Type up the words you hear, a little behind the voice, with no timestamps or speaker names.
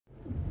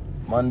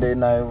Monday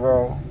Night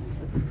Raw,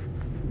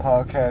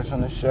 podcast on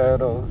the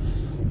shadows.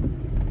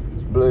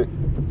 It's Blick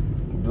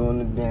doing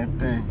the damn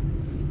thing.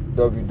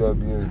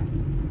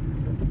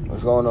 WWE.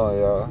 What's going on,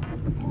 y'all?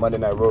 Monday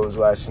Night Raw was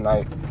last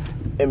night,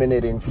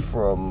 emanating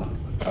from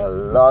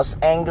Los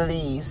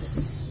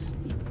Angeles,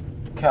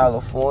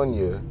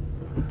 California.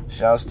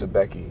 Shouts to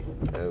Becky.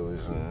 It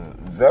was a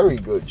very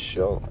good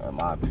show, in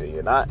my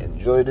opinion. I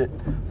enjoyed it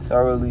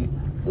thoroughly.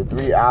 The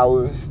 3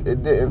 hours,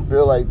 it didn't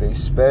feel like they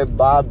sped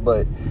by,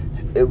 but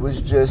it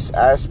was just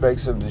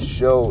aspects of the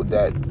show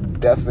that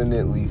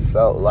definitely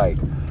felt like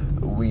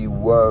we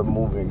were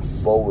moving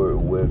forward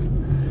with,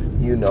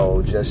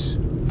 just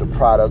the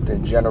product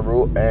in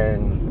general,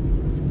 and,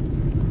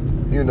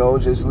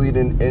 just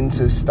leading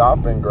into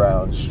Stomping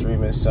Grounds,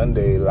 streaming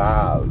Sunday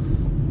live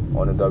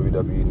on the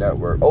WWE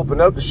Network.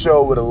 Open up the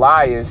show with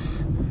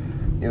Elias.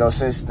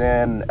 Since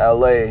then,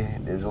 LA,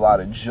 there's a lot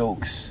of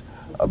jokes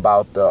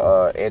about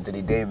the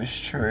Anthony Davis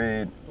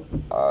trade.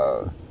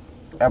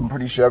 I'm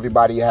pretty sure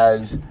everybody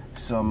has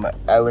some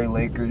LA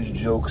Lakers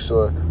jokes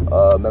or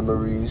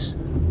memories.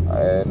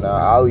 And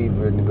I'll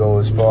even go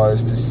as far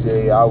as to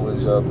say I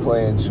was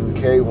playing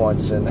 2K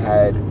once and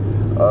had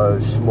a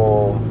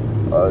small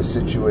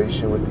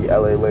situation with the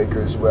LA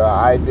Lakers where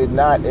I did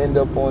not end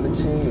up on the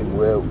team.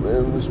 Where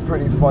it was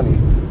pretty funny.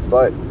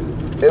 But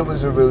it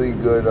was a really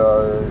good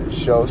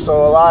show.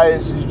 So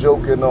Elias is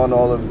joking on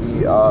all of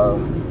the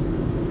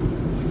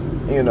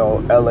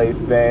LA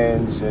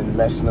fans and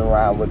messing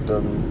around with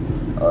them,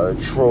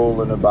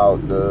 trolling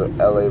about the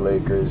LA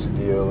Lakers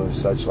deal and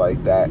such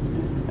like that.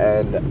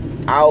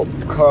 And out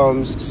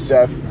comes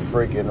Seth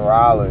freaking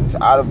Rollins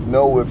out of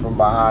nowhere from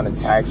behind,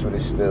 attacks with a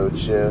steel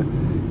chair.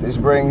 This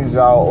brings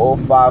out all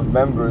 5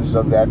 members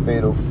of that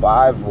Fatal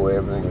 5, or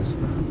everything was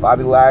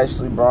Bobby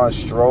Lashley, Braun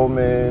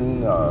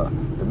Strowman,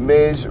 The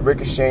Miz,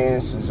 Ricochet,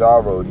 and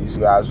Cesaro. These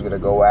guys are going to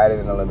go at it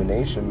in an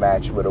elimination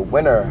match where the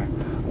winner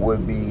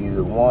would be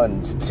the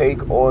one to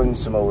take on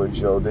Samoa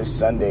Joe this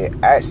Sunday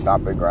at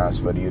Stomping Grounds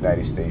for the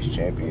United States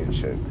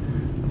Championship.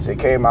 So they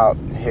came out,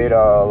 hit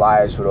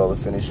Elias with all the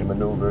finishing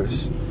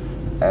maneuvers,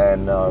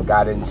 and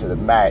got into the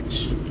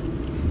match.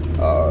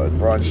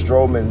 Braun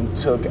Strowman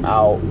took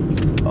out...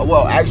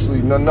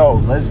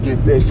 let's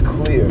get this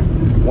clear.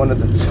 One of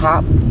the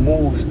top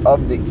moves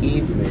of the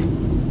evening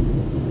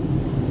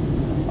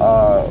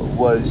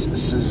was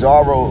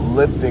Cesaro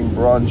lifting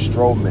Braun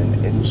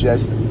Strowman in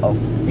just a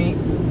feat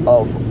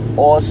of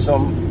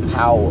awesome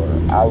power.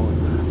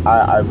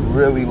 I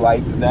really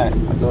liked that.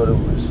 I thought it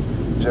was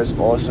just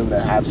awesome to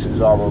have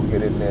Cesaro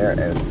get in there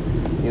and,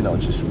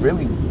 just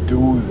really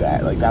do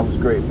that. Like, that was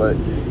great. But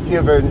he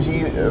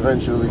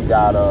eventually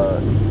got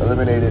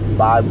eliminated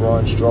by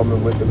Braun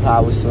Strowman with the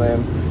power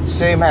slam.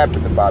 Same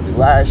happened to Bobby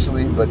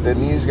Lashley, but then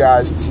these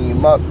guys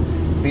team up,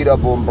 beat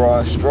up on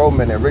Braun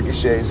Strowman, and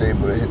Ricochet is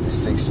able to hit the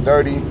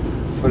 630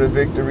 for the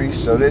victory.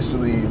 So this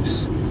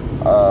leaves,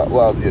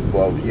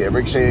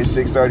 Ricochet is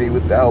 630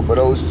 with the help of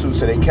those two,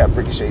 so they kept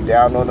Ricochet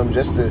down on him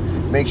just to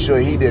make sure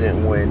he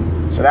didn't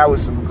win. So that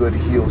was some good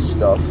heel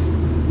stuff.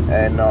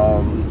 And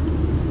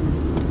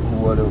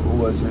who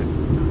was it?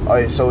 Oh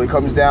yeah, so it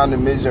comes down to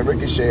Miz and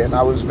Ricochet, and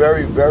I was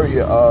very,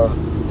 very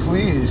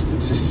pleased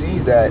to see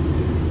that,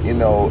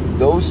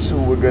 those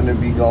two were going to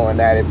be going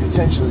at it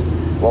potentially.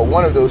 Well,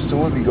 one of those two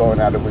would be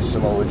going at it with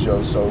Samoa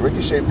Joe. So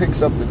Ricochet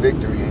picks up the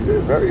victory.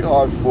 Very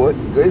hard fought,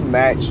 good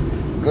match,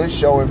 good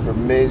showing for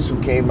Miz,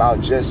 who came out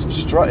just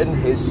strutting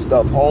his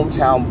stuff.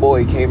 Hometown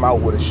boy came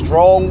out with a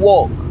strong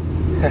walk.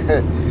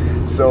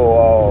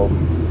 So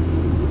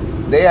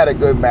they had a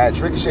good match.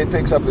 Ricochet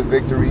picks up the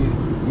victory.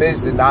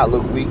 Miz did not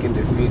look weak and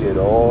defeated at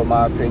all, in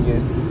my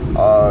opinion.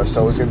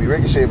 So it's going to be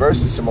Ricochet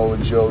versus Samoa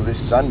Joe this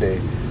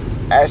Sunday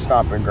at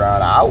Stomping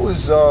Ground.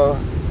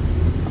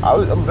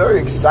 I'm very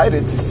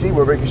excited to see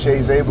what Ricochet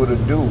is able to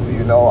do.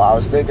 I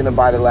was thinking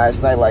about it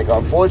last night. Like,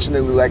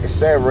 unfortunately, like I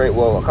said,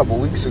 a couple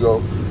weeks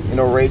ago,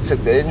 Ray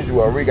took the injury.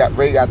 Well, Ray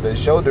got the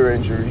shoulder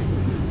injury.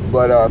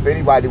 But if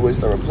anybody was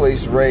to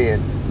replace Ray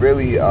and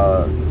really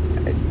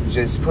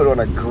just put on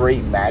a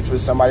great match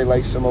with somebody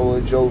like Samoa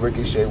Joe,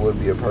 Ricochet would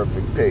be a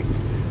perfect pick.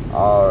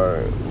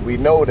 We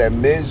know that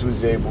Miz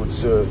was able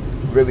to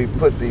really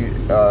put the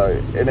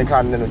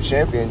Intercontinental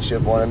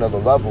Championship on another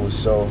level.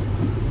 So,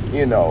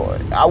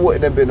 I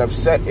wouldn't have been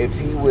upset if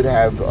he would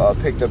have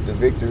picked up the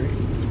victory.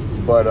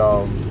 But,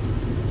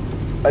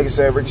 like I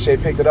said, Ricochet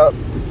picked it up,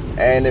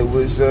 and it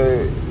was,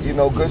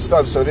 good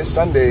stuff. So this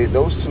Sunday,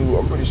 those two,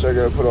 I'm pretty sure, are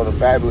going to put on a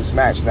fabulous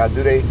match. Now,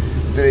 do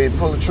they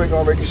pull the trigger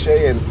on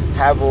Ricochet and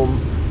have him,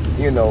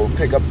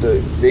 pick up the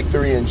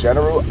victory in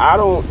general? I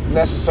don't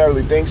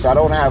necessarily think so. I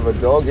don't have a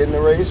dog in the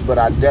race, but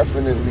I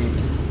definitely,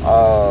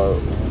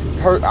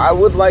 I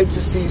would like to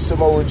see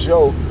Samoa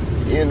Joe,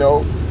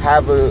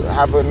 have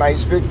a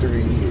nice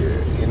victory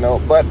here,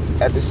 But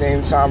at the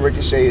same time,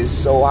 Ricochet is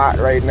so hot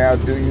right now.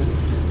 Do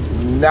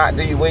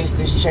you waste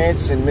this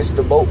chance and miss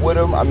the boat with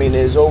him? I mean,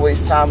 there's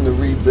always time to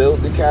rebuild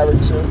the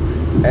character.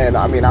 And,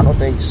 I don't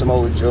think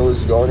Samoa Joe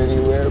is going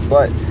anywhere.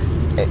 But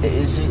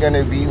is he going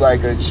to be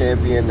like a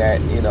champion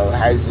that,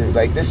 has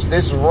like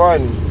this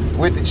run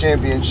with the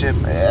championship?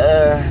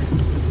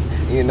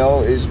 You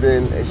know, it's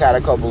had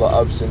a couple of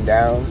ups and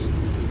downs.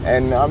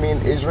 And, I mean,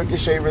 is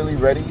Ricochet really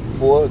ready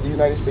for the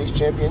United States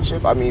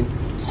Championship? I mean,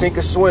 sink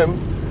or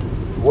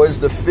swim was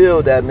the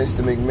feel that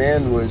Mr.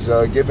 McMahon was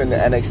giving the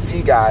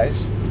NXT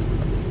guys.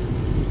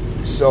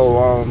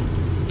 So,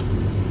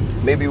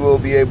 maybe we'll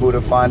be able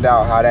to find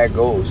out how that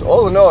goes.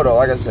 All in all, though,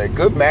 like I said,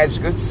 good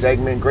match, good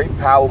segment, great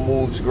power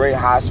moves, great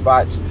high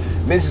spots.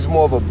 Miz is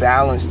more of a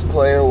balanced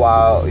player,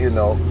 while, you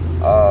know,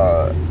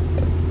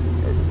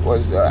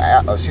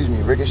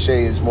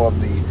 Ricochet is more of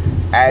the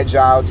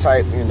agile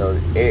type, you know,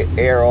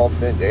 air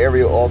offense, the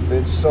aerial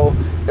offense. So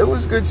it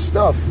was good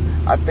stuff.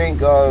 I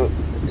think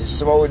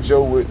Samoa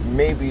Joe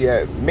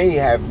may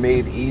have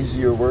made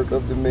easier work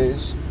of the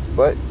Miz,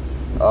 but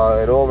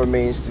it all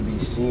remains to be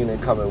seen in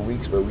coming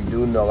weeks. But we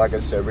do know, like I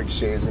said,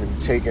 Ricochet is going to be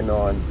taking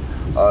on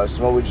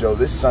Samoa Joe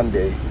this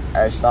Sunday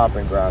at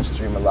Stomping Grounds,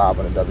 streaming live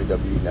on the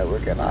WWE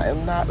Network, and I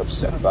am not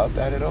upset about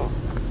that at all.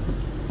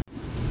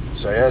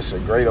 So yeah, it's a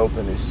great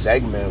opening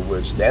segment,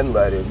 which then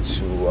led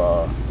into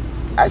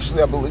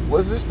actually, I believe,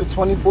 was this the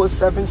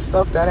 24/7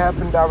 stuff that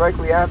happened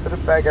directly after the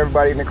fact?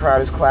 Everybody in the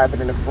crowd is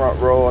clapping in the front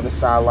row on the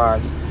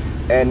sidelines,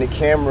 and the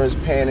camera is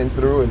panning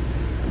through and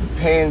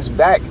pans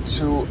back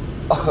to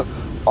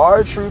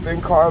R-Truth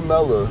and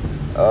Carmella,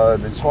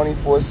 the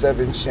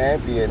 24/7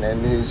 champion,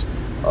 and his,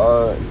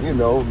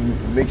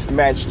 mixed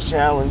match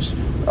challenge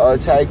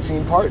tag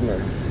team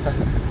partner.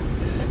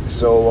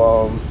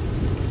 So,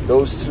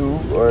 those two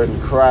are in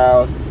the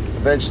crowd.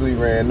 Eventually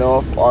ran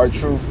off.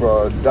 R-Truth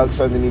ducks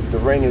underneath the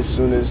ring as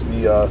soon as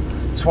the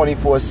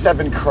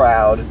 24/7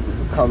 crowd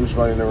comes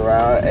running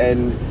around,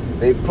 and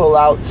they pull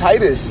out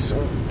Titus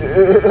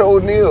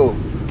O'Neil,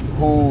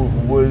 who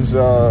was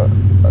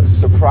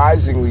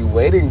surprisingly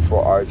waiting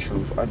for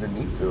R-Truth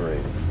underneath the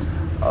ring.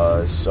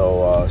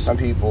 So some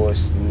people are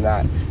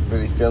not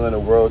really feeling the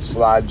world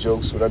slide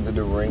jokes with under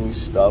the ring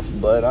stuff,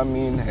 but I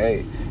mean,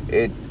 hey,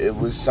 it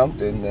was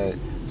something that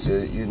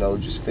to, you know,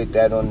 just fit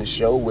that on the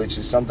show, which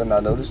is something I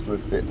noticed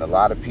with fitting a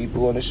lot of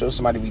people on the show.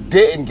 Somebody we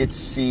didn't get to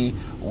see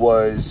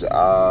was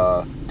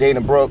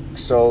Dana Brooke.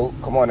 So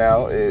come on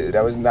now,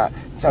 that was not.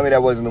 Tell me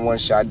that wasn't the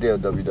one-shot deal,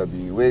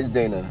 WWE. Where's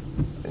Dana?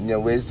 You know,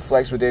 where's the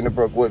flex with Dana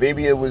Brooke? Well,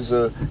 maybe it was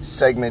a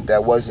segment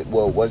that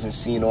wasn't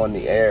seen on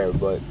the air,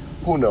 but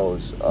who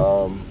knows?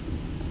 All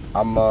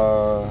in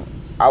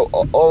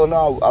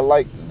all, I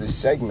like the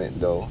segment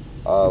though,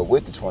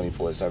 with the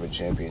 24/7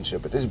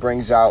 championship. But this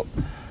brings out,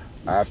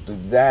 after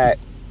that,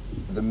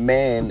 the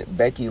man,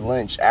 Becky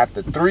Lynch,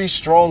 after 3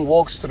 strong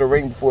walks to the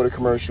ring before the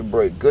commercial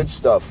break. Good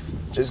stuff.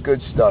 Just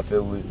good stuff.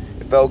 It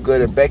felt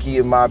good. And Becky,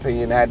 in my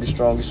opinion, had the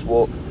strongest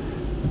walk.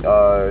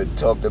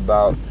 Talked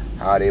about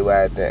how they were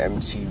at the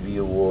MTV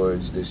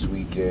Awards this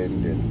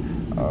weekend.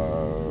 And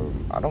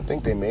I don't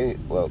think they made it.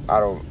 Well,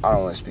 I don't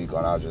want to speak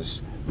on it. I'll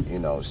just, you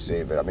know,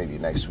 save it. Maybe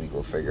next week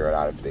we'll figure it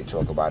out if they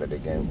talk about it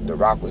again. The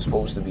Rock was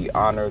supposed to be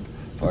honored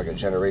for like a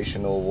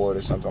generational award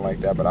or something like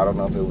that, but I don't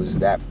know if it was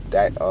that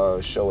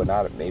show or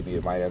not. Maybe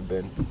it might have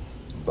been.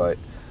 But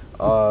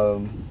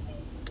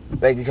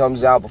Becky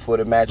comes out before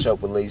the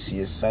matchup with Lacey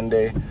is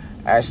Sunday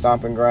at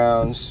Stomping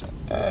Grounds,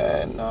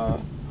 and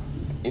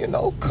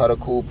cut a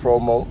cool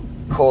promo,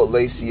 called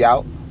Lacey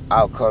out.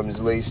 Out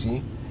comes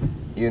Lacey.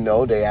 You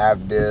know, they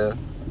have their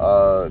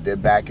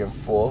back and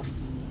forth.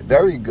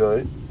 Very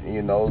good.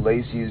 You know,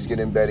 Lacey is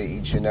getting better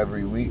each and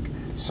every week.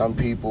 Some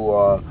people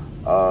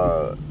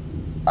are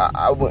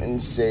I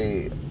wouldn't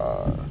say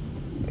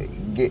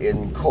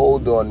getting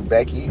cold on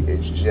Becky.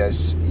 It's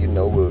just, you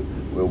know,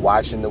 we're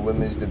watching the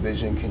women's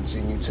division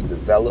continue to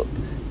develop.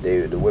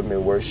 The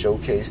women were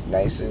showcased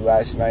nicely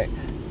last night,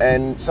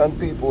 and some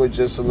people are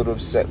just a little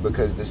upset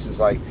because this is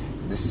like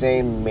the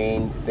same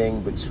main thing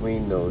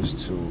between those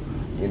two.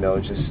 You know,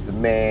 just the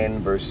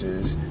man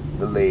versus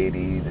the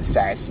lady, the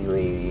sassy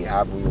lady,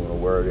 however you want to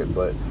word it.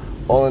 But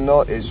all in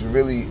all, it's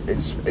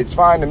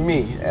fine to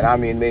me. And I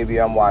mean,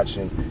 maybe I'm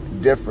watching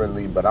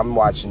differently, but I'm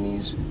watching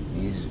these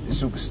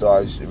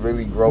superstars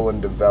really grow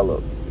and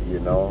develop, you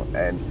know.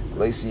 And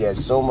Lacey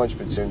has so much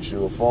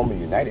potential, a former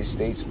United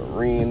States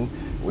Marine.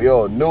 We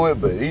all knew it,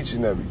 but each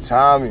and every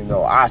time, you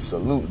know, I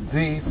salute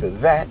thee for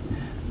that.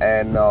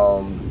 And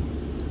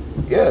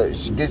yeah,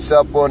 she gets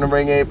up on the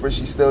ring apron,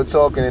 she's still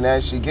talking, and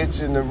as she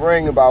gets in the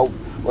ring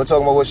we're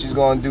talking about what she's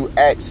going to do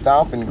at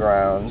Stomping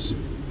Grounds,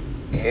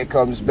 here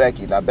comes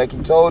Becky. Now, Becky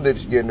told if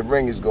she get in the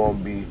ring, it's going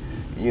to be,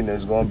 you know,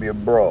 it's going to be a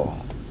brawl.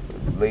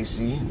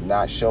 Lacey,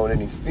 not showing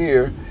any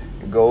fear,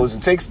 goes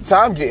and takes the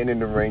time getting in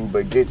the ring,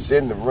 but gets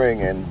in the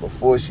ring, and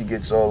before she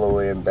gets all the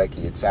way in,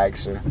 Becky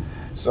attacks her.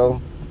 So,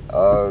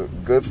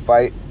 good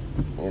fight.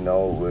 You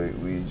know,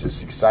 we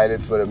just excited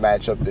for the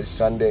matchup this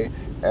Sunday,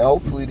 and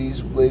hopefully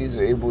these ladies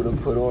are able to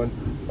put on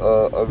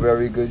a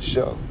very good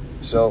show.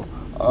 So,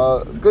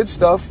 good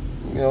stuff.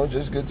 You know,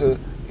 just good to,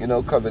 you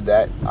know, cover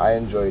that. I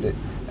enjoyed it.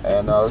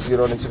 And let's get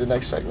on into the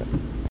next segment.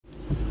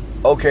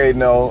 Okay,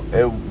 no,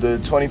 the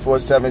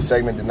 24/7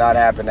 segment did not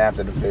happen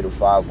after the Fatal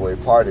 5-Way,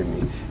 pardon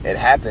me. It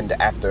happened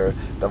after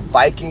the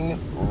Viking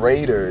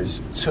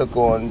Raiders took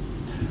on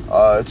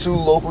 2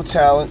 local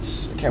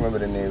talents. I can't remember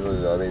the names,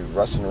 maybe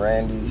Russ and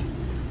Randy.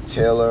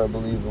 Taylor, I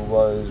believe it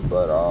was,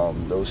 but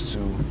those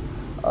two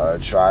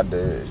tried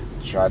to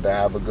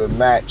have a good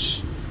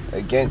match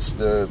against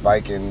the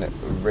Viking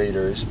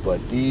Raiders,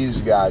 but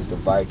these guys, the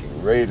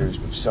Viking Raiders,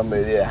 with some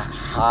of their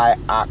high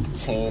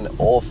octane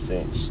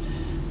offense,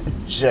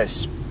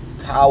 just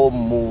power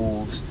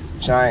moves,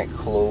 giant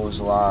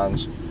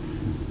clotheslines,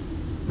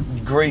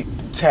 great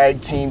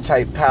tag team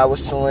type power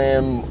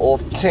slam,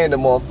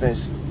 tandem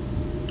offense,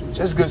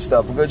 just good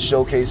stuff. A good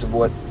showcase of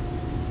what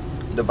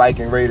the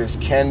Viking Raiders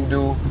can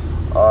do.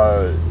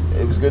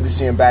 It was good to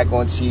see him back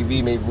on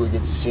TV. Maybe we'll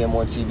get to see him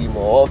on TV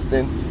more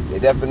often. They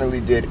definitely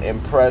did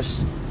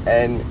impress,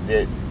 and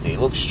they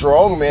look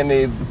strong, man.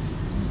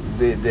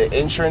 The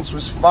entrance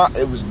was fun.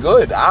 It was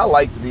good. I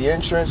liked the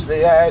entrance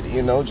they had.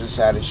 Just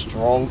had a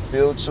strong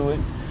feel to it.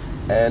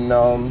 And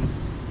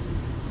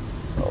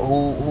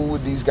who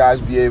would these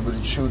guys be able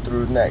to chew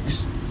through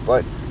next?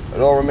 But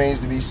it all remains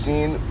to be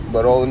seen.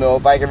 But all in all,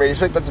 Viking Raiders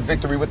picked up the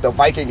victory with the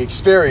Viking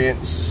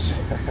experience.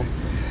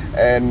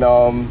 And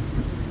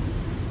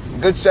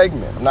good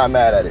segment. I'm not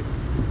mad at it.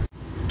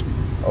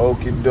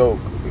 Okie doke.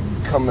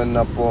 Coming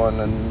up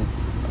on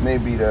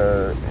maybe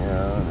the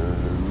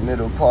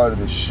middle part of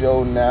the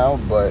show now,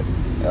 but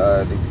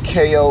the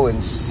KO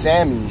and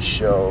Sami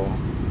show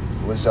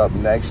was up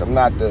next. I'm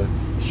not the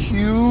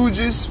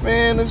hugest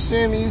fan of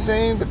Sami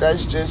Zayn, but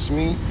that's just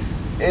me.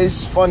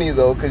 It's funny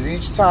though, because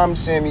each time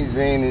Sami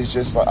Zayn is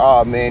just like,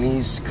 oh man,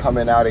 he's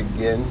coming out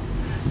again.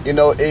 He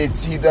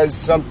does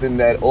something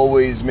that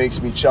always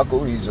makes me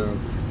chuckle. He's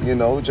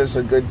just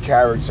a good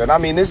character. And I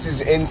mean, this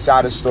is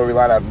inside a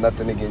storyline. I have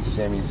nothing against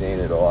Sami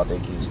Zayn at all. I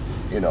think he's,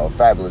 a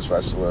fabulous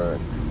wrestler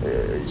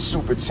and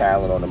super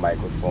talent on the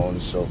microphone.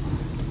 So,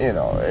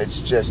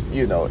 it's just,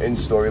 in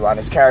storyline.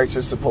 His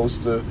character's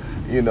supposed to,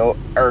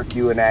 irk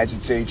you and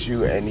agitate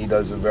you, and he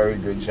does a very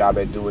good job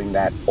at doing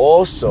that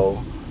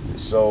also.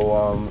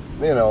 So,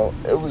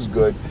 it was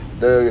good.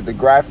 The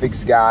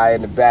graphics guy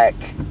in the back,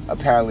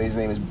 apparently his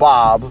name is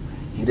Bob.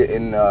 He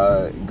didn't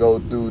go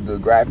through the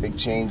graphic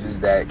changes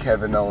that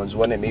Kevin Owens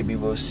wanted. Maybe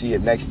we'll see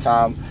it next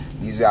time.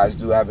 These guys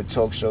do have a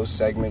talk show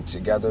segment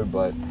together,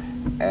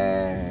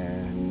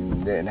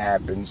 and didn't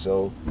happen.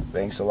 So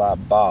thanks a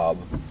lot, Bob.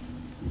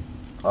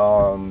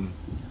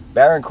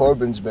 Baron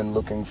Corbin's been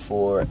looking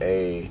for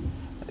a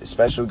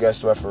special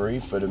guest referee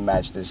for the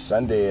match this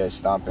Sunday at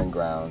Stomping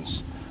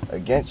Grounds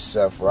against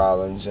Seth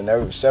Rollins,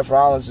 and Seth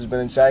Rollins has been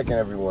attacking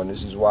everyone.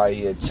 This is why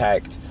he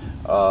attacked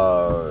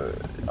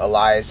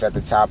Elias at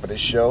the top of the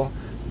show,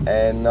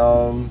 and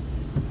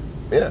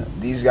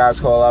these guys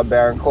call out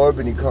Baron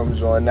Corbin. He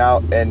comes on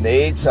out, and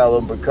they tell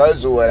him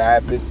because of what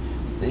happened,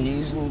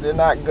 they're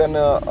not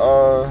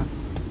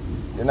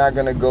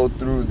gonna go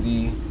through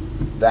the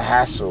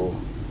hassle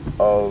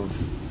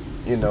of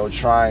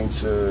trying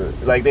to,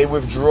 like, they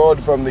withdrew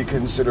from the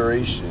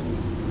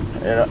consideration,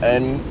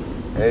 and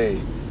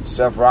hey,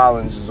 Seth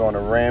Rollins is on a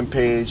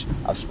rampage.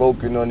 I've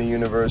spoken on the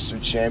Universal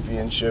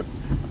Championship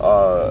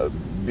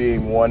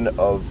being one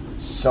of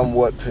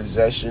somewhat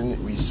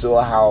possession. We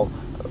saw how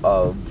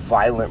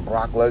violent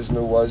Brock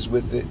Lesnar was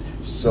with it.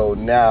 So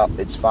now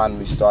it's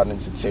finally starting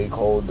to take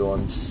hold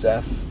on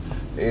Seth,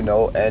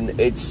 and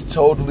it's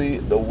totally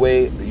the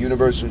way the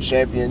Universal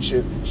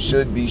Championship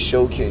should be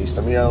showcased.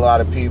 I'm hearing a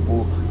lot of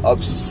people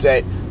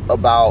upset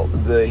about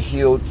the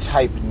heel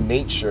type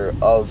nature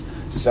of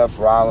Seth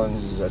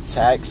Rollins'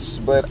 attacks,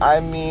 but I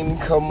mean,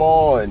 come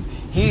on.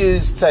 He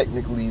is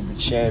technically the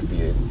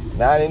champion,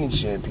 not any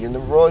champion, the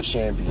Raw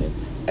champion,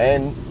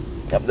 and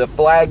the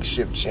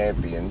flagship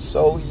champion.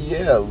 So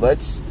yeah,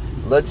 let's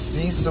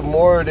see some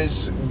more of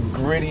this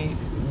gritty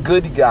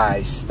good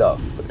guy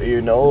stuff.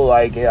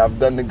 I've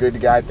done the good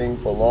guy thing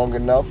for long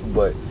enough,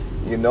 but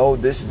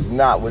this is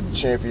not what the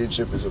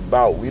championship is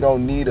about. We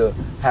don't need a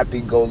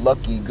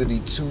happy-go-lucky,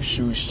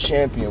 goody-two-shoes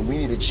champion. We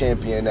need a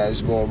champion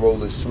that's going to roll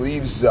his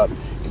sleeves up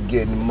and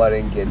get in the mud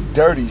and get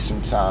dirty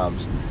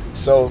sometimes.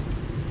 So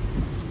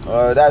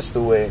that's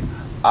the way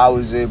I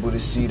was able to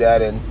see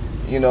that. And,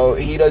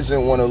 he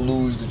doesn't want to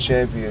lose the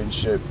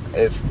championship.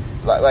 If,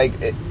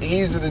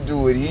 he's going to do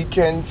what he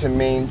can to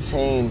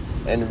maintain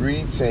and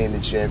retain the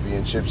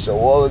championship. So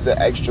all of the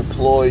extra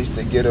ploys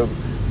to get him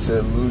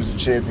to lose the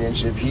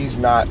championship, he's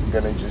not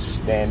going to just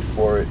stand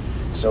for it.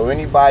 So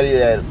anybody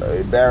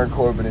that Baron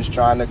Corbin is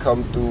trying to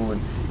come through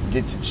and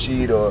get to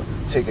cheat or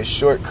take a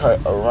shortcut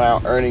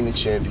around earning the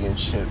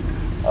championship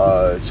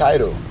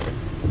title,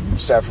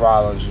 Seth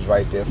Rollins was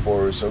right there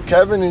for us. So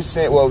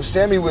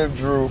Sami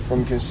withdrew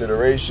from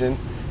consideration.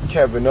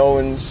 Kevin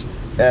Owens,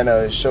 and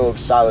a show of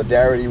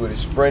solidarity with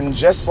his friend,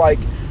 just like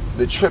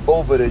the trip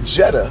over to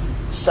Jeddah,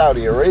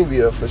 Saudi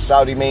Arabia for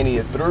Saudi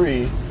Mania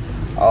 3.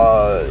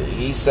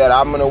 He said,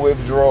 I'm going to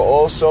withdraw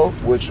also,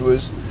 which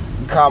was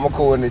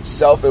comical in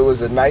itself. It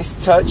was a nice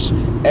touch,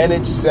 and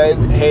it said,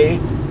 hey,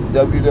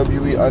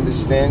 WWE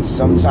understands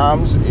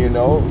sometimes,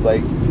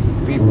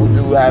 people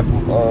do have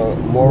a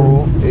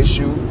moral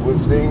issue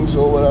with things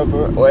or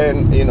whatever.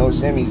 And,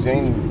 Sami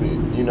Zayn,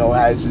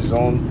 has his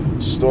own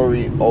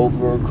story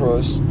over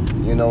across,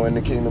 in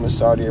the Kingdom of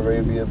Saudi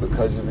Arabia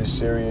because of his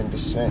Syrian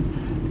descent.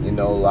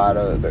 A lot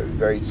of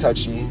very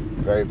touchy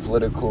very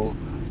political.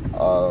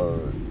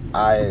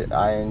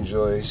 I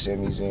enjoy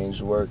Sami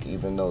Zayn's work,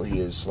 even though he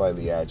is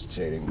slightly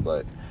agitating.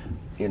 But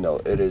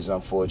it is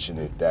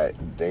unfortunate that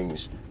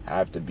things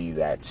have to be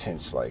that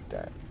tense like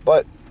that.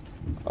 But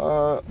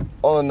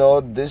all in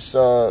all, this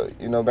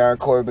Baron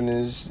Corbin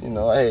is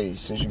hey,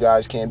 since you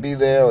guys can't be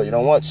there or you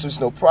don't want to, it's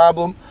no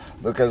problem,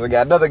 because I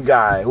got another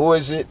guy. Who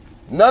is it?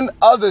 None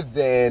other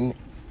than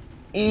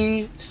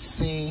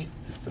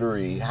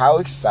EC3. How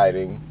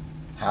exciting.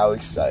 How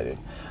exciting.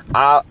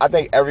 I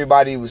think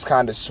everybody was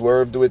kind of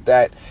swerved with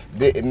that.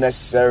 Didn't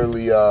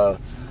necessarily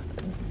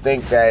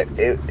think that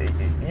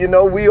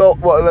we all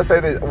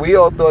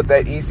thought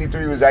that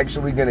EC3 was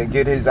actually going to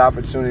get his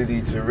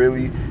opportunity to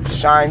really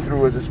shine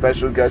through as a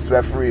special guest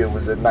referee. It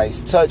was a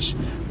nice touch,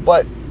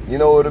 but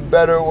what a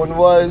better one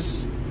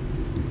was?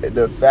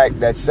 The fact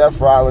that Seth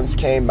Rollins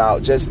came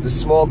out, just the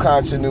small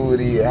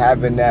continuity of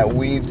having that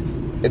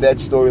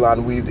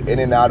storyline weaved in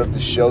and out of the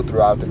show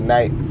throughout the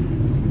night.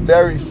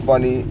 Very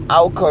funny.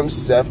 Out comes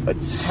Seth,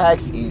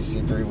 attacks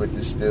EC3 with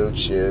the steel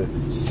chair.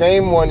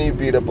 Same one he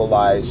beat up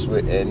Elias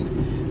with, and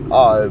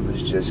it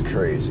was just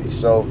crazy.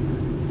 So,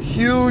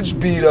 huge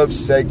beat-up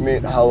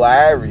segment.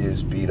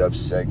 Hilarious beat-up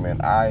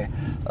segment. I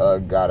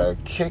got a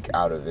kick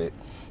out of it.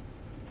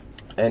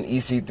 And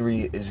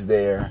EC3 is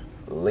there,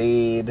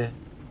 laid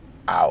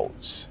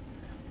out.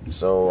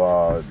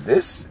 So,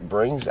 this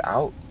brings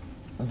out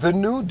The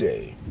New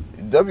Day,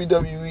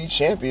 WWE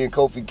Champion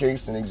Kofi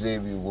Kingston,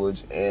 Xavier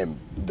Woods, and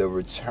the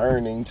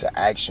returning to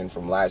action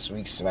from last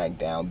week's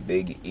SmackDown,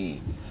 Big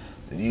E.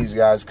 These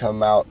guys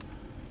come out,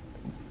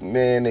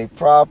 man, they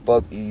prop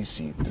up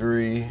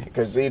EC3,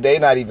 because they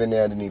not even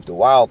there underneath the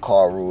wild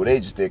card rule. They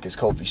just there because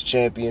Kofi's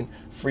champion,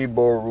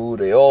 freeboard rule,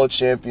 they all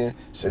champion,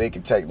 so they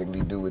can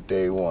technically do what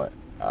they want.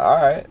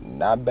 Alright,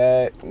 not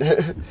bad.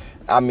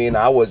 I mean,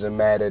 I wasn't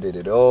mad at it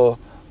at all.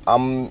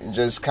 I'm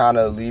just kind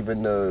of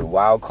leaving the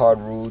wild card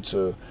rule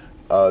to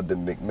the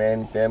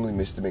McMahon family,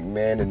 Mr.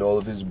 McMahon, and all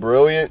of his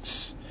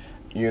brilliance.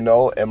 In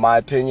my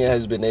opinion,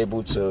 has been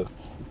able to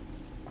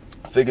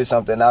figure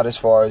something out as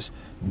far as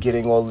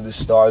getting all of the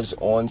stars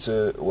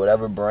onto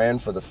whatever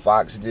brand for the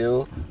Fox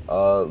deal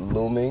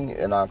looming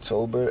in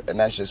October. And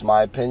that's just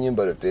my opinion.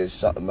 But if there's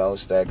something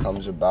else that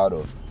comes about,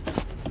 or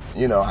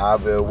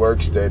however it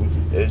works, then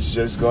it's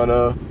just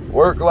gonna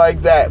work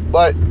like that.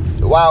 But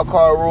the wild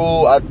card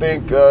rule, I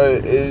think,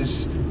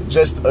 is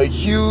just a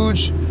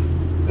huge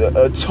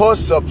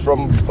toss-up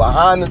from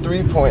behind the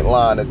three-point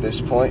line at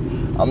this point.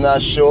 I'm not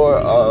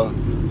sure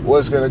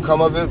what's going to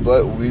come of it,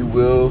 but we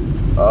will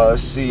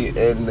see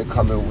in the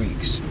coming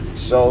weeks.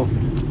 So,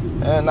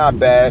 not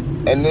bad.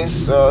 And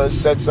this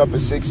sets up a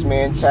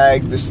six-man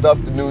tag. The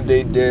stuff the New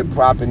Day did,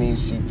 propping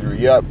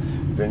EC3 up,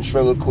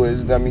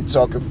 ventriloquist, dummy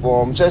talking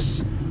for him.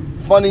 Just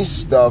funny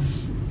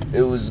stuff.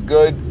 It was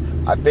good.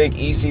 I think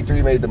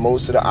EC3 made the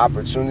most of the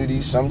opportunity.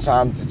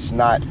 Sometimes it's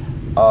not,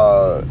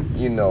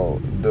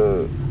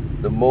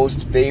 the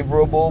most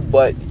favorable,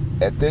 but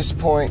at this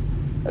point,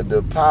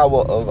 the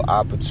power of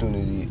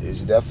opportunity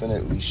is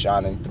definitely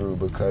shining through,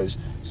 because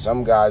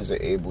some guys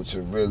are able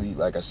to really,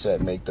 like I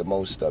said, make the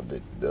most of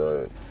it.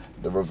 The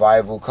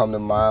Revival come to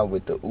mind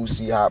with the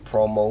Uzi Hot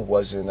promo.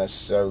 Wasn't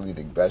necessarily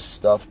the best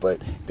stuff, but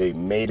they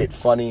made it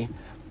funny.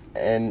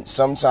 And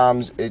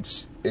sometimes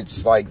it's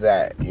like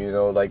that,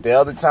 like the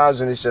other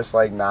times when it's just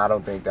like, nah, I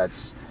don't think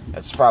that's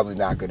probably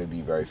not going to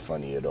be very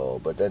funny at all.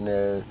 But then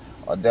there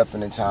are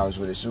definite times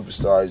where the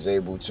superstar is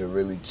able to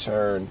really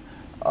turn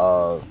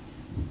coal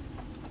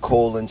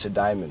into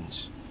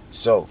diamonds.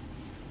 So,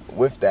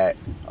 with that,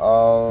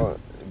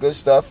 good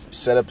stuff.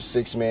 Set up a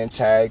six-man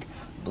tag.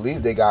 I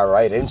believe they got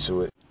right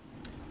into it.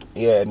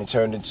 Yeah, and it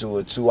turned into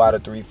a 2 out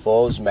of 3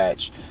 falls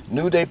match.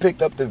 New Day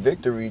picked up the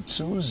victory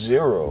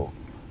 2-0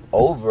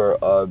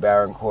 over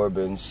Baron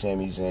Corbin,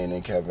 Sami Zayn,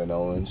 and Kevin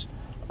Owens.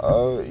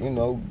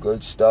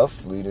 Good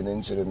stuff leading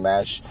into the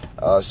match.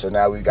 So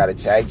now we've got a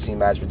tag team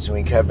match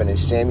between Kevin and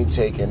Sami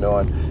taking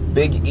on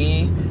Big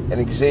E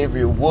and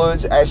Xavier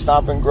Woods at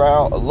Stomping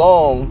Ground,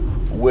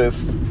 along with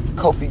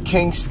Kofi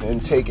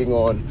Kingston taking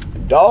on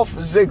Dolph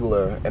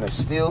Ziggler in a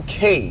steel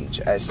cage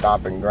at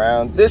Stomping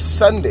Ground this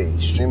Sunday,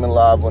 streaming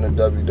live on the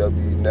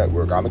WWE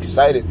Network. I'm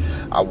excited.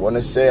 I want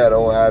to say I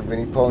don't have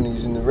any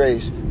ponies in the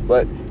race,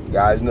 but you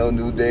guys know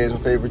New Day is my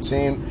favorite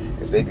team.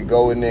 If they could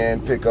go in there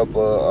and pick up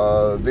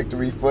a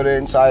victory for the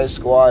entire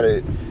squad,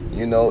 it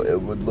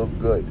would look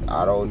good.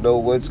 I don't know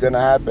what's going to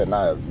happen.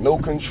 I have no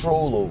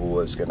control over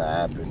what's going to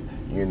happen.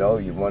 You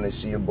want to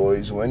see your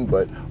boys win,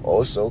 but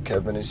also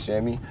Kevin and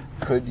Sami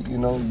could,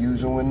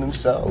 use and win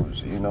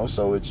themselves,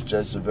 So it's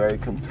just a very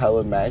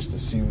compelling match to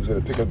see who's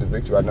going to pick up the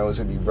victory. I know it's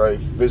going to be very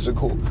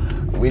physical.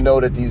 We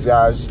know that these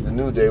guys, the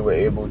New Day, were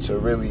able to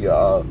really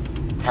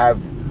have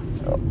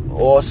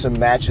awesome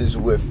matches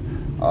with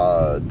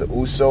the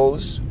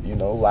Usos,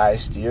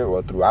 last year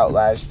or throughout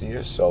last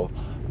year. So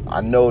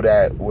I know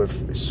that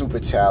with super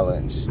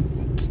talents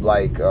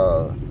like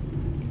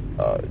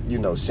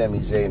Sami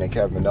Zayn and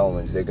Kevin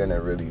Owens, they're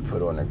gonna really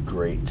put on a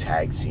great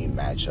tag team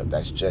matchup.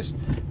 That's just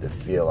the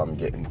feel I'm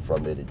getting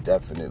from it. It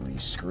definitely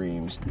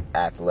screams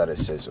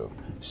athleticism.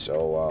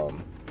 So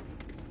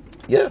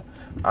yeah,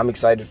 I'm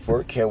excited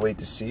for it. Can't wait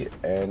to see it.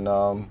 And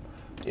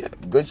yeah,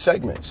 good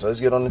segment. So let's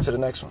get on into the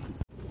next one.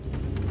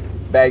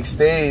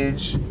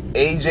 Backstage,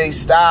 AJ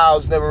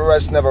Styles, Never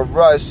Rest, Never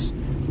Rust,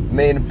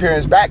 made an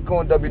appearance back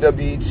on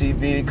WWE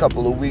TV a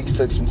couple of weeks,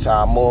 took some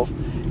time off,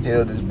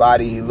 healed his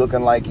body. He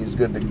looking like he's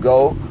good to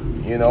go,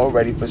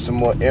 ready for some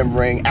more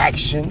in-ring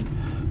action.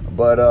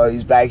 But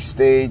he's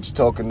backstage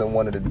talking to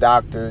one of the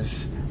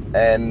doctors.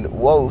 And,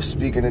 whoa,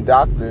 speaking of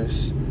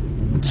doctors,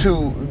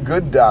 two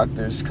good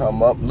doctors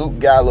come up. Luke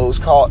Gallows,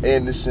 Carl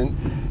Anderson.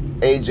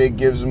 AJ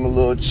gives him a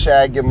little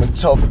chat, give him a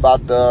talk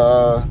about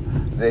the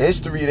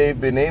history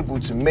they've been able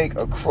to make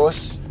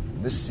across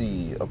the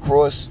sea,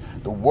 across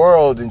the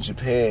world in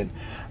Japan.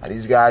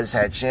 These guys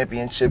had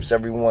championships.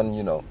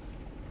 Everyone,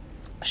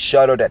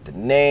 shuddered at the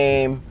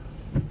name.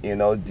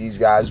 These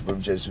guys were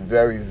just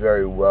very,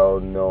 very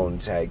well-known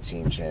tag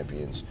team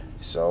champions.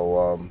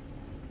 So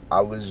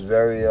I was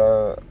very,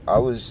 I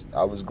was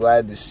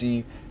glad to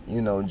see,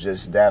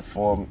 just that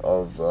form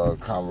of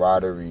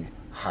camaraderie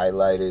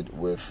highlighted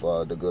with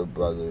the Good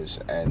Brothers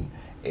and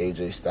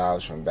AJ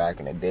Styles from back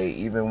in the day,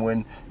 even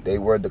when they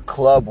were the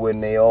club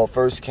when they all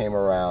first came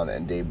around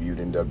and debuted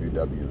in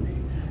WWE.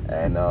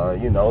 And,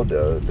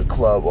 the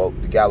club,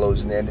 the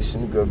Gallows and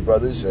Anderson, the Good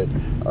Brothers, had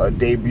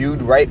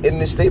debuted right in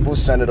the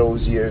Staples Center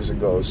those years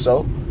ago.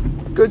 So,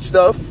 good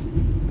stuff,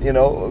 a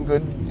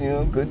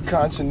good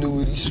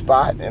continuity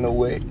spot in a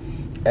way.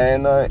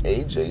 And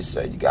AJ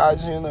said, you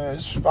guys,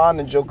 it's fine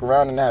to joke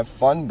around and have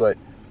fun, but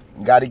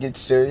you got to get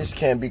serious.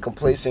 Can't be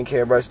complacent,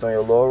 can't rest on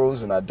your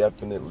laurels. And I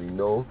definitely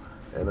know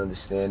and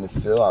understand and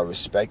feel. I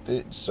respect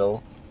it.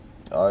 So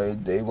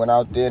they went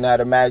out there and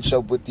had a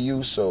matchup with the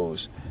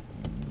Usos.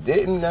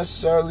 Didn't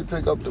necessarily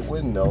pick up the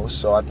win, though.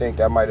 So I think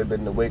that might have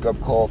been the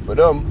wake-up call for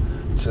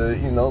them to,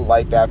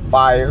 light that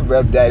fire,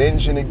 rev that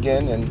engine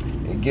again,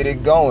 and get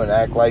it going.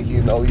 Act like,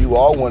 you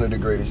are one of the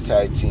greatest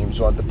tag teams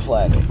on the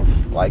planet,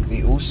 like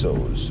the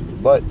Usos,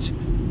 but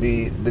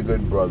be the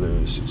Good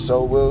Brothers.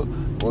 So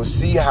we'll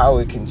see how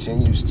it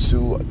continues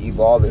to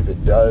evolve, if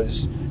it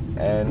does.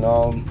 And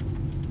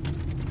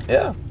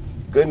yeah,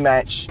 good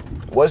match.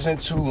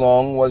 Wasn't too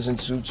long, wasn't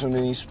too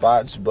many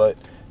spots, but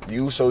the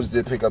Usos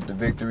did pick up the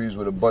victories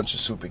with a bunch of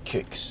super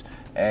kicks.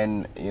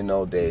 And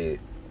they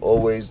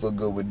always look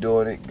good with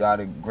doing it. Got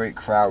a great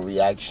crowd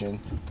reaction.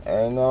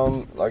 And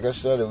like I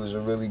said, it was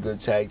a really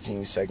good tag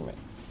team segment.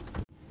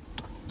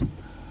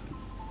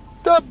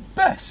 The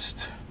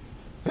best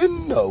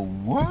in the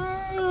world.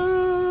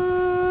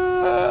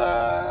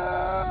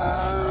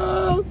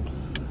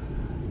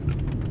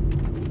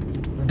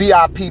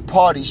 VIP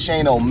party,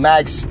 Shane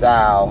O'Mac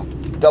style.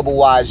 Double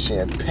wide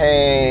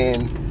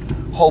champagne.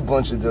 Whole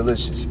bunch of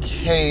delicious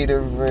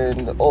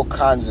catering. All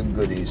kinds of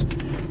goodies.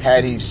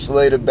 Had Heath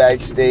Slater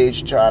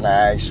backstage trying to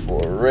ask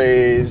for a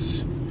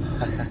raise.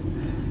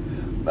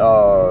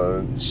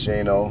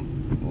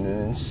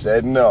 Shane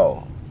said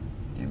no.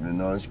 Even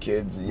though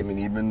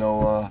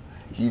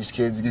Heath's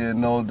kids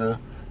getting older,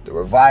 the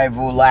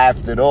Revival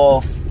laughed it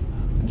off.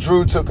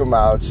 Drew took him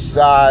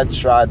outside,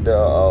 tried to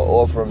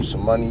offer him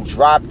some money,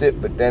 dropped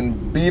it, but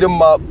then beat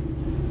him up.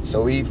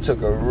 So Heath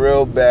took a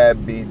real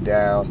bad beat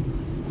down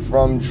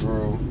from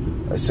Drew,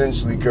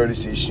 essentially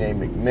courtesy of Shane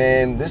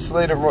McMahon. This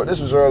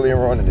was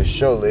earlier on in the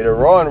show.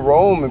 Later on,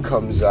 Roman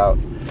comes out,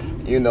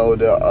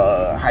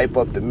 to hype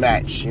up the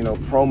match,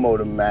 promo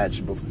the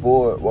match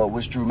before,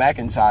 with Drew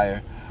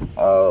McIntyre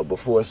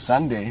before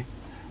Sunday.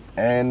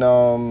 And,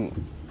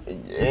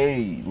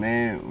 hey,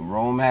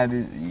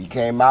 man, he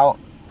came out.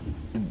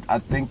 I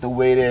think the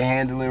way they're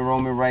handling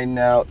Roman right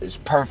now is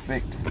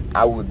perfect.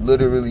 I would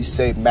literally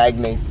say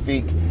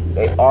magnifique.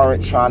 They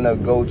aren't trying to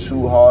go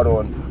too hard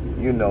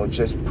on,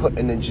 just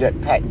putting the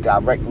jetpack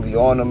directly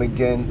on him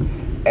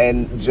again.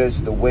 And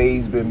just the way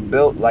he's been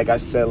built, like I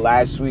said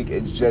last week,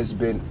 it's just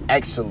been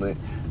excellent.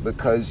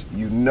 Because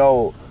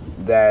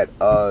that,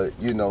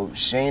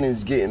 Shane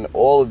is getting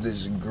all of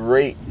this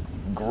great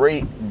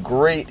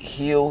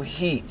heel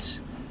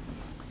heat.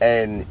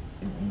 And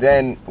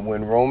then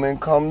when Roman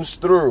comes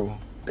through,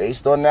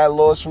 based on that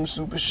loss from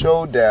Super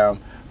Showdown,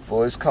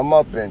 for his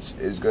comeuppance,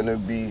 is going to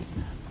be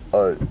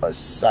a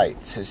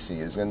sight to see.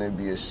 It's going to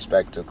be a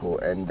spectacle.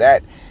 And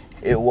that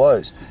it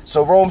was.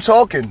 So Rome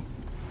talking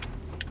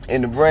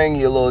in the ring.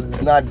 He's a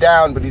little not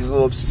down, but he's a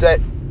little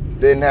upset.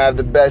 Didn't have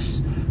the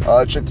best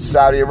trip to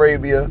Saudi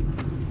Arabia.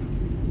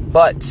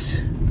 But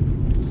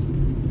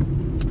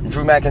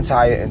Drew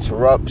McIntyre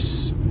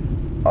interrupts.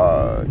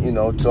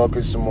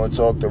 Talking some more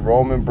talk. The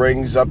Roman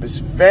brings up his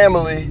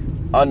family.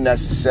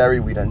 Unnecessary.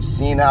 We done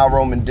seen how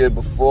Roman did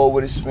before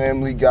with his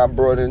family, got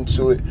brought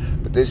into it.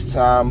 But this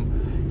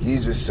time, he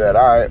just said,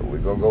 all right, we're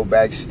going to go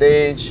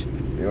backstage.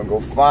 We're going to go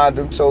find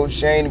him. Told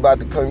Shane about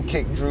to come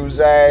kick Drew's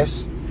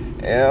ass.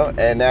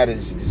 And that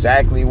is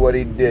exactly what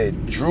he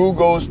did. Drew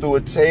goes through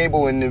a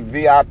table in the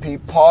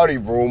VIP party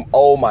room.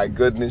 Oh, my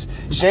goodness.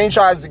 Shane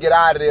tries to get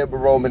out of there, but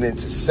Roman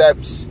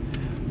intercepts.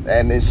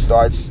 And it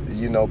starts,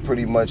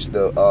 pretty much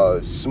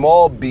the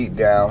small beat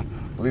down.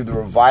 I believe the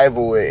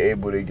Revival were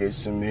able to get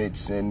some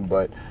hits in,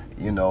 but,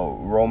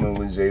 Roman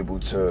was able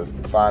to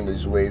find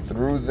his way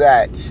through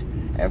that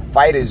and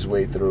fight his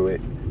way through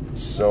it.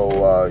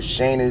 So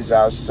Shane is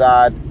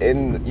outside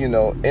in the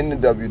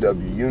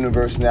WWE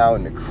universe now,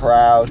 in the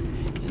crowd.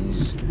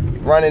 He's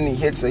running, he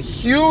hits a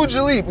huge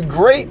leap,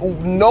 great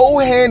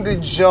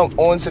no-handed jump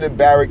onto the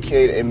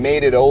barricade and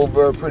made it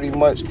over pretty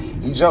much.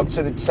 He jumped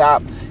to the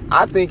top.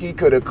 I think he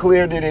could have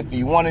cleared it if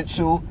he wanted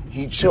to.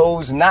 He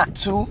chose not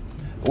to,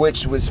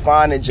 which was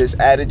fine. It just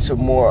added to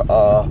more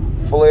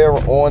flair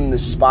on the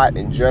spot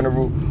in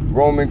general.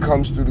 Roman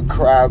comes through the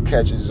crowd,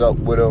 catches up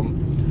with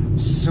him.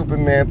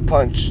 Superman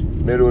punch,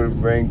 middle of the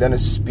ring, then a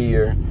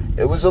spear.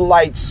 It was a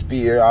light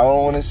spear. I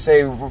don't want to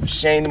say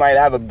Shane might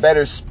have a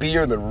better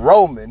spear than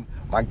Roman.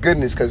 My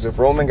goodness, because if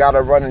Roman got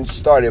a running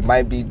start, it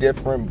might be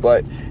different.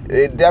 But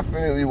it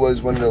definitely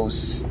was one of those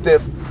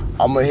stiff,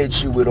 I'm going to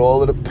hit you with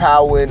all of the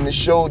power in the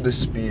shoulder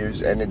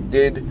spears. And it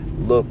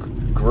did look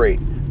great.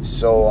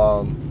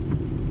 So,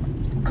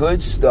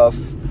 good stuff.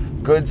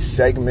 Good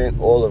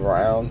segment all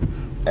around.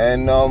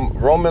 And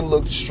Roman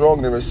looked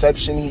strong. The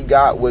reception he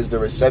got was the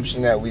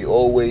reception that we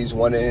always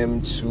wanted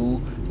him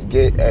to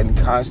get and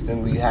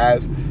constantly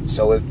have.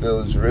 So it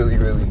feels really,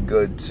 really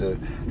good to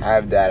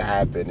have that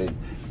happen. It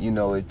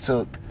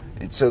took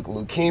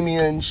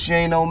leukemia and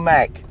Shane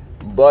O'Mac,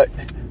 but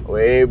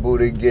we're able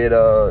to get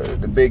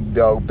the big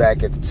dog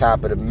back at the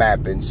top of the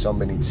map in so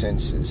many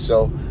senses.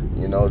 So,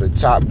 the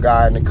top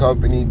guy in the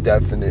company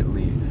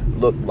definitely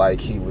looked like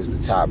he was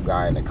the top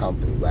guy in the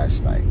company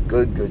last night.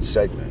 Good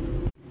segment.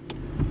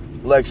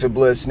 Alexa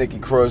Bliss, Nikki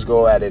Cross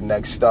go at it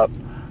next up.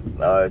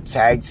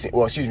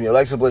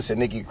 Alexa Bliss and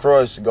Nikki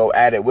Cross go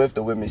at it with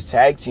the women's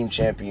tag team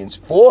champions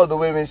for the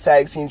women's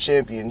tag team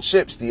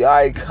championships, the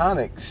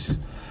Iconics.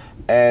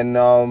 And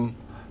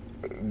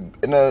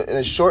in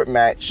a short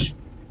match,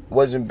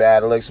 wasn't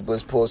bad. Alexa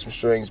Bliss pulled some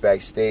strings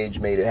backstage,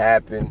 made it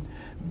happen.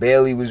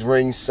 Bayley was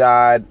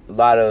ringside. A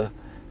lot of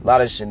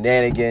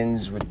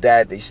shenanigans with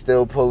that. They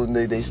still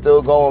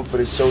going for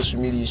the social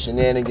media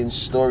shenanigans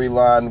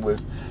storyline with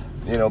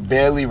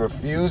Bayley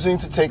refusing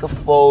to take a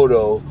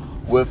photo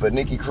with a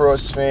Nikki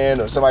Cross fan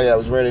or somebody that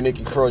was wearing a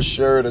Nikki Cross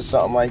shirt or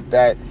something like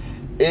that.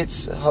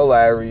 It's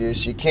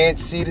hilarious. You can't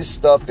see the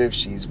stuff if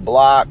she's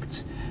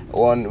blocked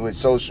with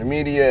social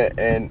media,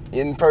 and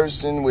in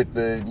person with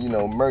the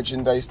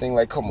merchandise thing.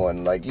 Like, come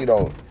on, like you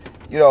don't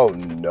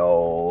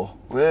know.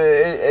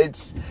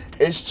 It's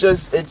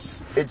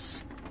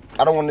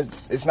I don't want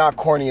to. It's not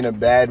corny in a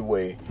bad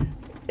way.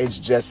 It's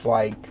just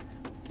like,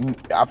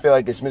 I feel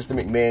like it's Mr.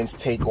 McMahon's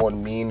take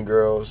on Mean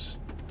Girls.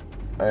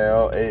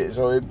 So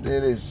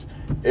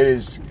it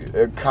is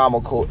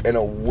comical in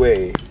a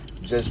way,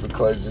 just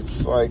because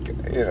it's like,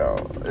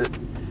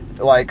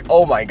 like,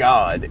 oh my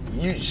God,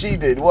 she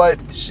did what?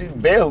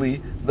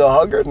 Bayley, the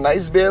hugger,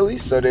 nice Bayley.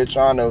 So they're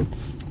trying to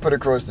put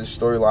across this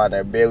storyline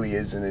that Bayley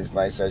isn't as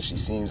nice as she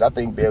seems. I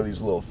think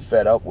Bayley's a little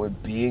fed up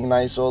with being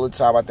nice all the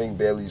time. I think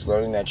Bayley's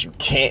learning that you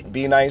can't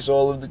be nice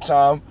all of the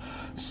time.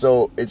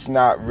 So it's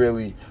not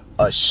really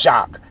a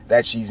shock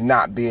that she's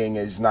not being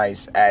as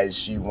nice as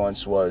she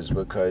once was,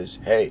 because,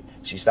 hey,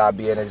 she stopped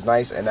being as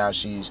nice and now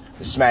she's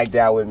the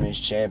SmackDown Women's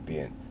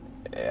Champion.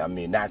 I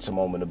mean, that's a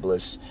moment of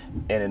bliss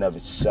in and of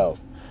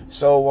itself.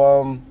 So,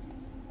 a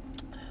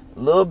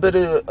little bit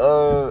of,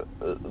 I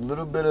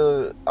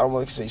don't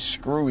want to say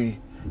screwy,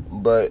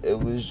 but it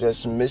was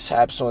just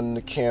mishaps on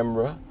the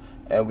camera,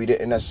 and we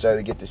didn't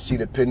necessarily get to see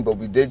the pin, but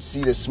we did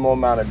see the small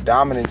amount of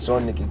dominance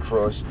on Nikki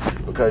Cross,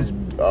 because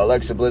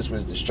Alexa Bliss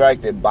was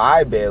distracted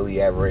by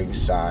Bayley at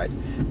ringside.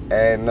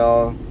 And,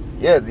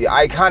 the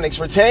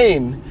Iconics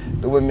retain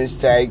the women's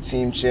tag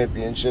team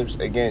championships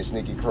against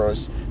Nikki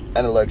Cross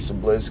and Alexa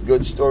Bliss.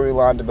 Good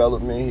storyline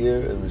development here.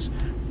 It was,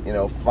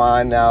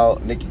 fine. Now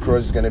Nikki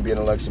Cross is going to be in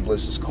Alexa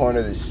Bliss's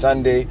corner this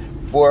Sunday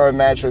for her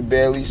match with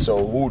Bayley,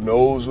 so who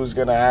knows what's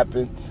going to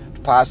happen.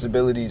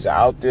 Possibilities are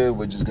out there.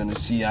 We're just going to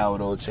see how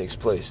it all takes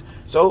place.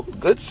 So,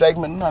 good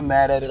segment. I'm not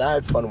mad at it. I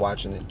had fun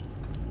watching it.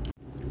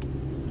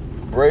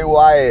 Bray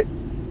Wyatt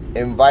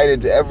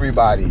invited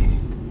everybody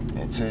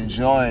to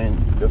join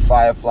the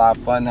Firefly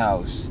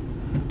Funhouse.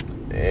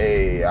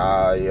 Hey,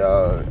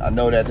 I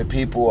know that the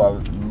people are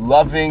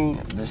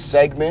loving the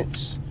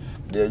segments.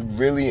 They're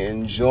really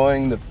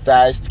enjoying the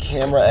fast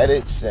camera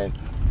edits and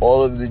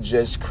all of the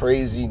just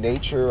crazy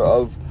nature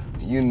of,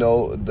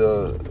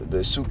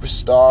 the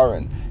superstar,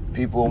 and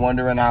people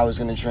wondering how it's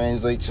going to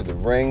translate to the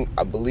ring.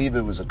 I believe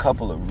it was a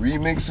couple of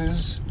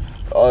remixes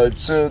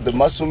to the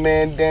Muscle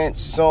Man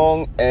Dance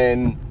song,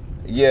 and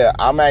yeah,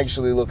 I'm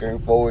actually looking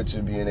forward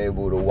to being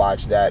able to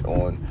watch that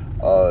on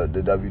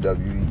the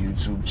WWE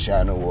YouTube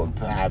channel, or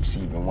perhaps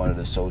even one of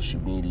the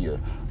social media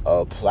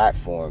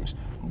platforms.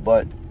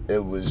 But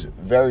it was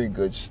very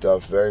good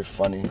stuff, very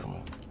funny,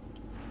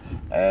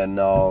 and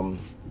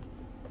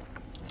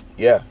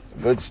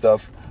good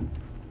stuff.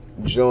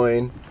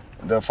 Join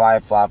the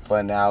Firefly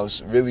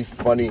Funhouse. Really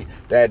funny,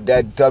 that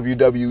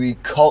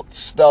WWE cult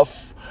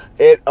stuff.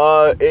 It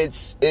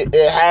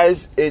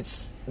has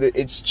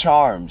its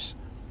charms.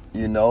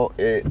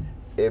 It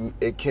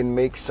can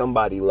make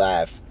somebody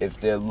laugh if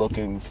they're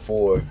looking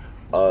for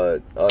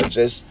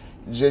just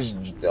just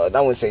I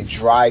wouldn't say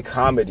dry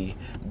comedy,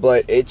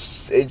 but it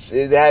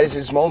has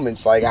its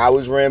moments. Like, how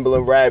is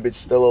Rambling Rabbit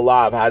still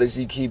alive? How does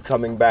he keep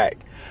coming back?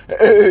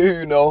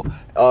 The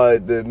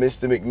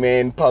Mr.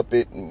 McMahon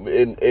puppet, and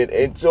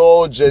it's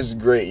all just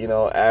great.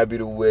 Abby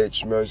the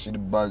Witch, Mercy the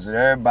Buzzard,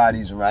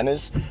 everybody's around.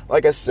 It's,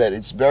 like I said,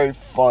 it's very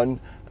fun.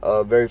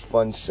 Very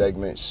fun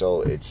segment.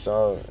 So it's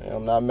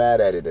I'm not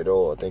mad at it at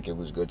all. I think it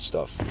was good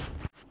stuff.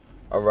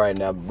 All right,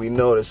 now we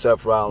know that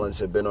Seth Rollins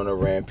had been on a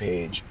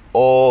rampage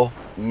all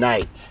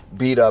night.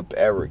 Beat up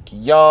Eric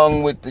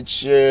Young with the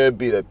chair,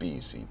 beat up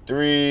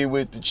EC3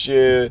 with the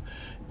chair.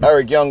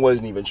 Eric Young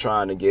wasn't even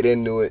trying to get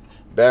into it.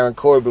 Baron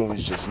Corbin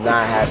was just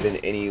not having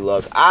any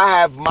luck. I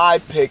have my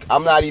pick.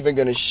 I'm not even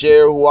going to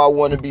share who I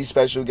want to be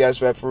special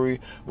guest referee.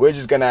 We're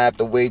just going to have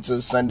to wait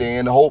till Sunday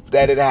and hope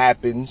that it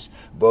happens.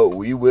 But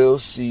we will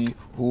see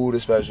who the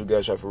special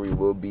guest referee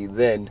will be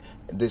then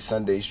this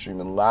Sunday,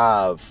 streaming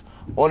live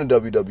on the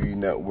WWE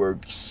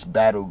Network's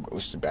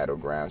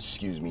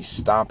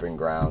Stomping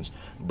Grounds.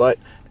 But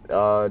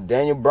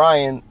Daniel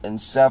Bryan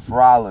and Seth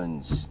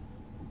Rollins.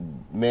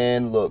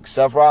 Man, look,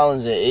 Seth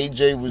Rollins and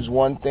AJ was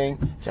one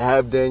thing. To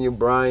have Daniel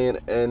Bryan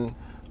and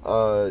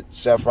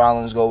Seth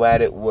Rollins go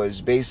at it was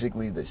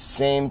basically the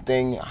same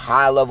thing.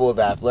 High level of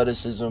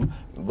athleticism,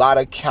 a lot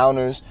of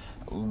counters,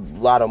 a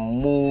lot of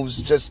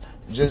moves, just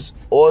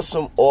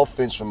awesome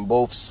offense from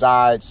both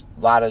sides.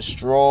 A lot of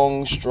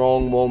strong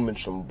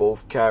moments from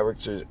both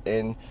characters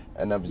in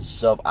and of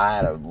itself. I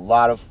had a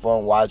lot of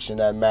fun watching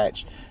that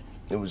match.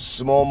 It was a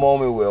small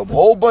moment where a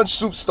whole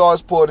bunch of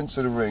superstars poured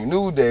into the ring.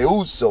 New Day,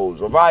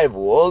 Usos,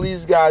 Revival, all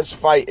these guys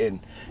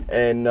fighting.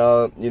 And,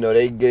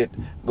 they get,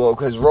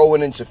 because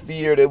Rowan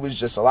interfered. It was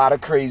just a lot of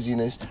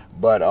craziness.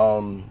 But,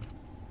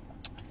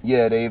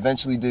 they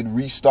eventually did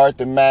restart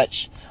the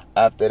match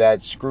after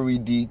that screwy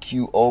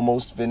DQ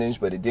almost finished,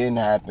 but it didn't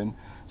happen.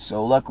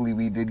 So luckily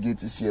we did get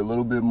to see a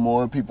little bit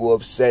more. People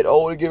upset,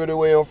 they give it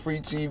away on free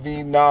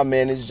TV. Nah,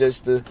 man, it's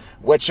just to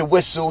wet your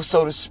whistle,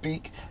 so to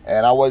speak.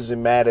 And I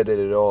wasn't mad at it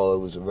at all. It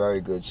was a very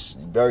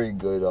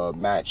good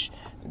match.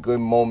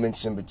 Good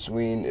moments in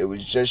between. It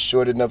was just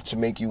short enough to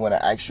make you want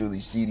to actually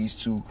see these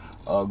two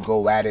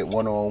go at it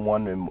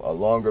one-on-one in a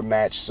longer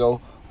match. So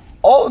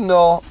all in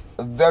all,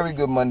 a very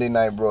good Monday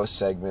Night Raw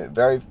segment.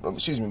 Very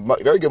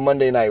good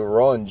Monday Night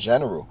Raw in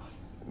general.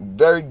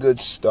 Very good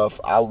stuff.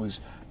 I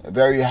was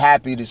very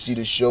happy to see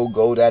the show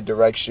go that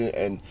direction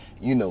and,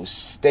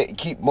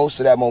 keep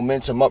most of that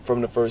momentum up from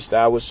the first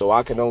hour. So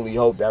I can only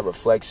hope that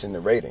reflects in the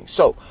ratings.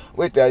 So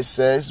with that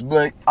said,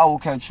 Blake, I will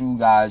catch you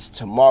guys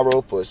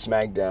tomorrow for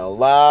SmackDown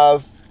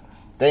Live.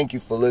 Thank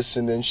you for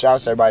listening.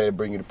 Shouts to everybody that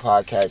bring you the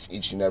podcast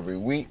each and every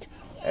week.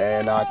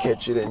 And I'll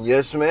catch you then.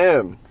 Yes,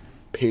 ma'am.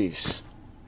 Peace.